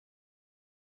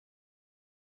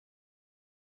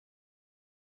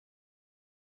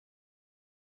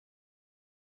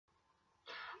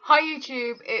Hi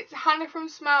YouTube, it's Hannah from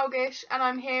Smalgish and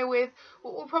I'm here with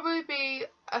what will probably be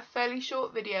a fairly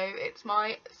short video. It's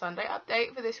my Sunday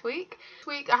update for this week. This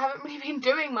week I haven't really been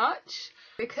doing much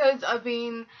because I've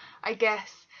been, I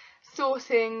guess,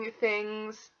 sourcing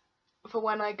things for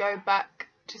when I go back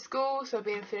to school. So I've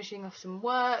been finishing off some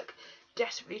work,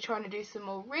 desperately trying to do some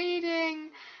more reading,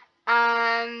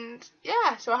 and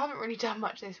yeah, so I haven't really done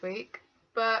much this week.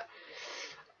 But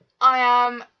I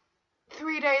am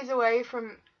 3 days away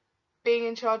from being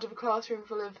in charge of a classroom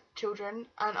full of children,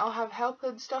 and I'll have help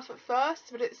and stuff at first,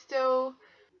 but it's still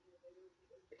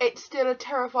a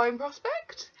terrifying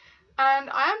prospect, and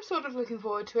I am sort of looking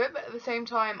forward to it, but at the same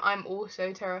time I'm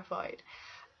also terrified.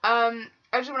 I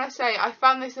just want to say I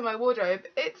found this in my wardrobe.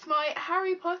 It's my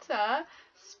Harry Potter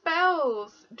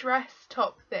spells dress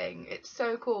top thing. It's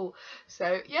so cool.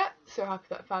 So yeah, so happy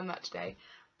that I found that today.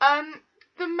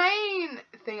 The main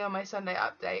thing on my Sunday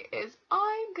update is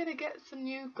I'm going to get some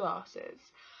new glasses.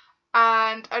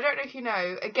 And I don't know if you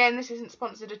know, again, this isn't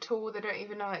sponsored at all, they don't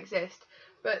even know I exist,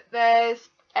 but there's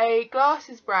a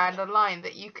glasses brand online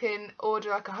that you can order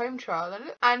like a home trial.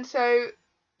 And so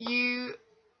you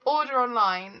order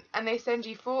online and they send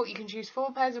you you can choose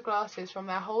 4 pairs of glasses from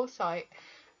their whole site,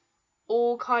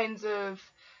 all kinds of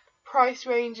price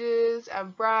ranges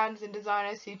and brands and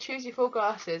designers. So you choose your 4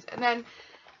 glasses and then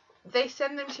they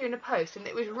send them to you in a post, and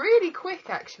it was really quick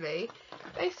actually.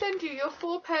 They send you your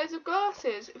 4 pairs of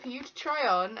glasses for you to try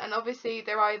on, and obviously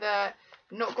they're either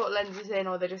not got lenses in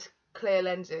or they're just clear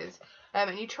lenses,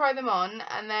 and you try them on,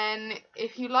 and then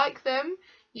if you like them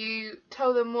you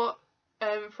tell them what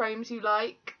frames you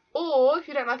like, or if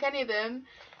you don't like any of them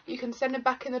you can send them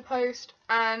back in the post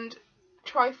and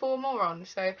try 4 more on.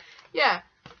 So yeah,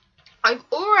 I've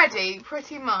already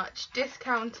pretty much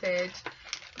discounted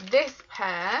this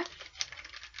pair,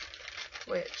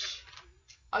 which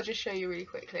I'll just show you really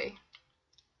quickly,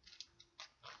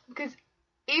 because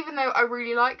even though I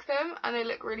really like them and they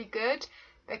look really good,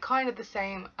 they're kind of the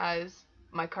same as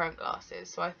my current glasses,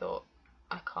 so I thought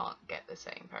I can't get the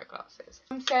same pair of glasses.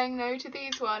 I'm saying no to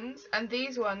these ones, and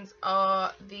these ones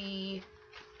are the,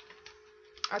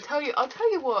 I'll tell you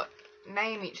what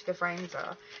name each of the frames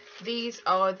are. These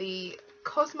are the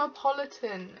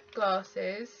Cosmopolitan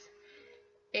glasses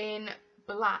in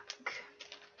black.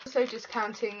 Also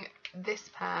discounting this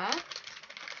pair.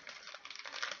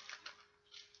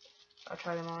 I'll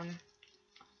try them on.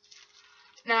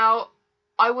 Now,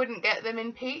 I wouldn't get them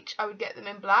in peach, I would get them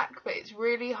in black, but it's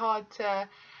really hard to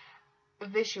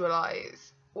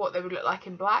visualise what they would look like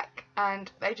in black,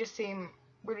 and they just seem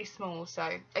really small. So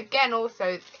again,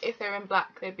 also if they're in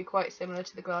black they'd be quite similar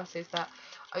to the glasses that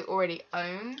I already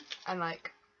own and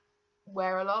like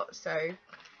wear a lot, so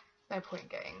no point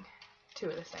getting 2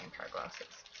 of the same pair of glasses.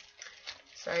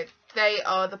 So they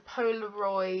are the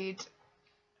Polaroid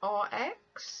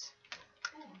RX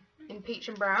in peach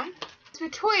and brown.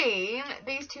 Between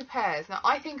these 2 pairs, now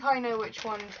I think I know which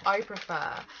ones I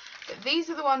prefer, but these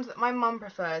are the ones that my mum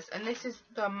prefers, and this is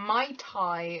the Mai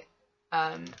Tai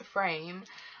frame,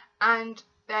 and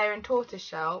they're in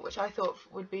tortoiseshell, which I thought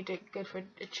would be good for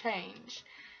a change.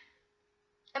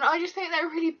 And I just think they're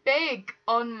really big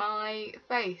on my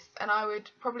face, and I would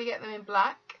probably get them in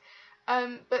black.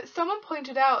 But someone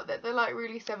pointed out that they're like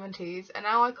really 70s, and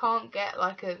now I can't get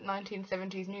like a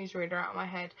 1970s newsreader out of my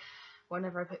head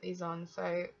whenever I put these on.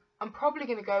 So I'm probably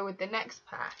going to go with the next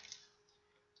pair.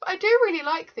 But I do really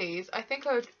like these. I think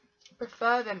I would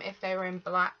prefer them if they were in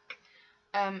black.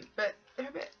 But they're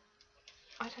a bit,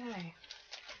 I don't know.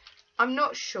 I'm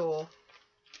not sure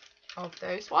of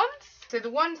those ones. So the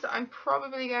ones that I'm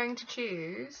probably going to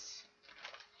choose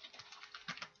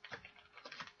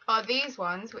are these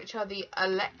ones, which are the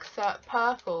Alexa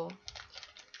Purple.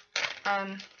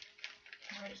 I'll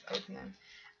just open them.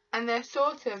 And they're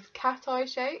sort of cat eye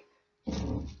shape.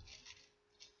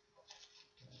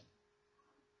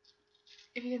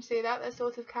 If you can see that, they're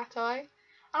sort of cat eye.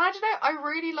 And I don't know, I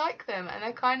really like them, and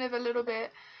they're kind of a little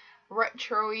bit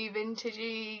retro-y,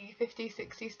 vintagey, 50s,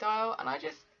 60s style, and I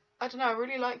don't know, I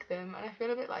really like them, and I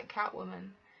feel a bit like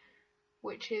Catwoman,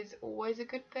 which is always a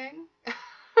good thing.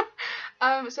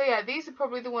 So yeah, these are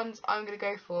probably the ones I'm going to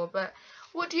go for, but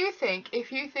what do you think?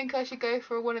 If you think I should go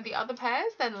for one of the other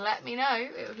pairs, then let me know.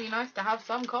 It would be nice to have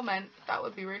some comment. That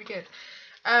would be really good.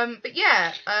 But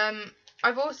yeah,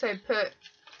 I've also put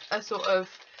a sort of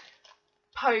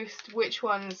post which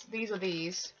ones, these are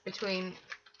these, between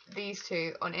these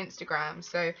 2 on Instagram.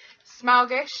 So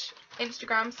Smalgish,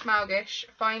 Instagram Smalgish,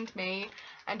 find me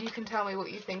and you can tell me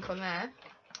what you think on there,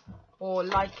 or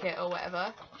like it or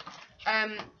whatever.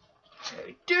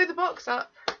 Do the box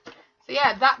up. So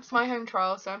yeah, that's my home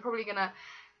trial, so I'm probably gonna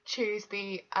choose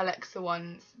the Alexa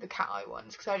ones, the cat eye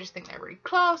ones, because I just think they're really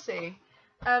classy.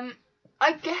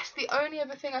 I guess the only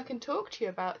other thing I can talk to you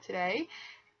about today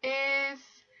is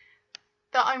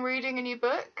that I'm reading a new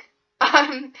book.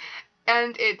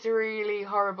 And it's really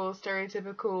horrible,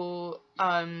 stereotypical,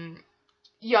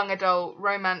 young adult,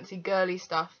 romancy, girly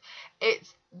stuff.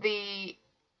 It's the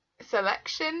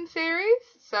Selection series.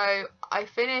 So I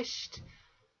finished,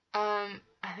 I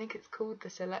think it's called The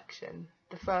Selection,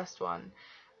 the first one.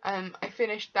 I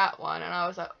finished that one and I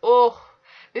was like, oh,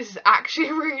 this is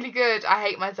actually really good. I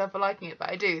hate myself for liking it, but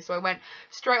I do. So I went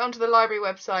straight onto the library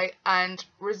website and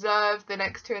reserved the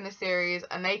next two in the series,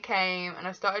 and they came and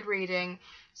I started reading.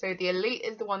 So The Elite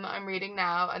is the one that I'm reading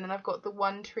now, and then I've got the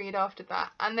one to read after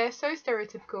that. And they're so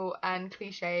stereotypical and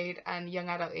cliched and young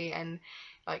adult-y and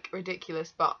like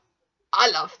ridiculous, but I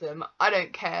love them. I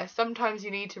don't care. Sometimes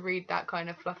you need to read that kind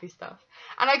of fluffy stuff.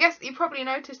 And I guess you probably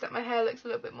noticed that my hair looks a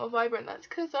little bit more vibrant. That's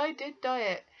because I did dye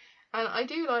it. And I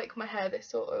do like my hair this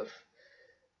sort of,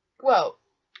 well,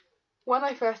 when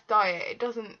I first dye it, it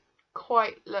doesn't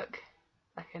quite look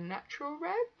like a natural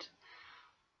red,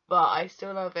 but I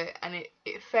still love it, and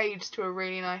it fades to a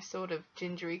really nice sort of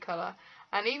gingery colour.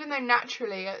 And even though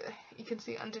naturally, you can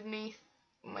see underneath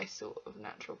my sort of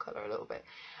natural colour a little bit,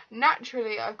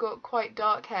 naturally I've got quite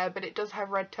dark hair, but it does have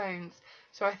red tones,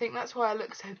 so I think that's why I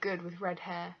look so good with red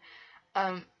hair.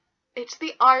 It's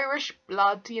the Irish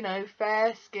blood, you know,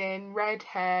 fair skin, red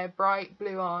hair, bright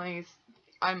blue eyes.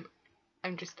 I'm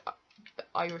just the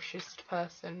Irishest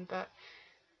person, but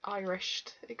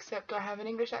Irished, except I have an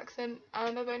English accent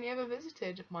and I've only ever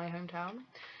visited my hometown.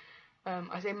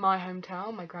 I say my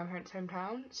hometown, my grandparents'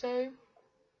 hometown, so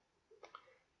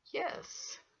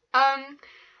yes.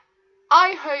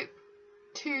 I hope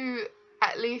to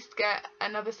at least get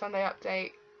another Sunday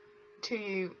update to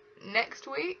you next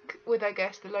week with, I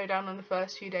guess, the lowdown on the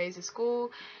first few days of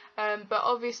school, but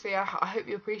obviously I hope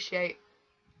you appreciate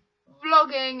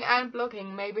vlogging and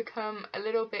blogging may become a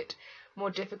little bit more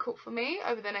difficult for me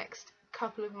over the next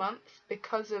couple of months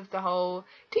because of the whole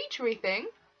teachery thing,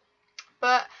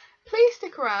 but please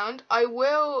stick around. I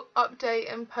will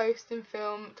update and post and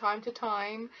film time to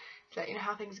time to let you know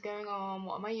how things are going on,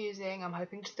 what am I using. I'm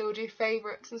hoping to still do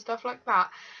favourites and stuff like that,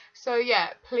 so yeah,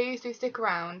 please do stick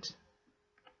around.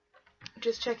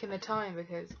 Just checking the time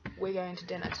because we're going to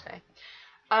dinner today.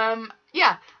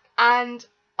 Yeah, and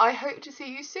I hope to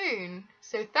see you soon.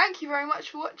 So thank you very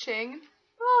much for watching.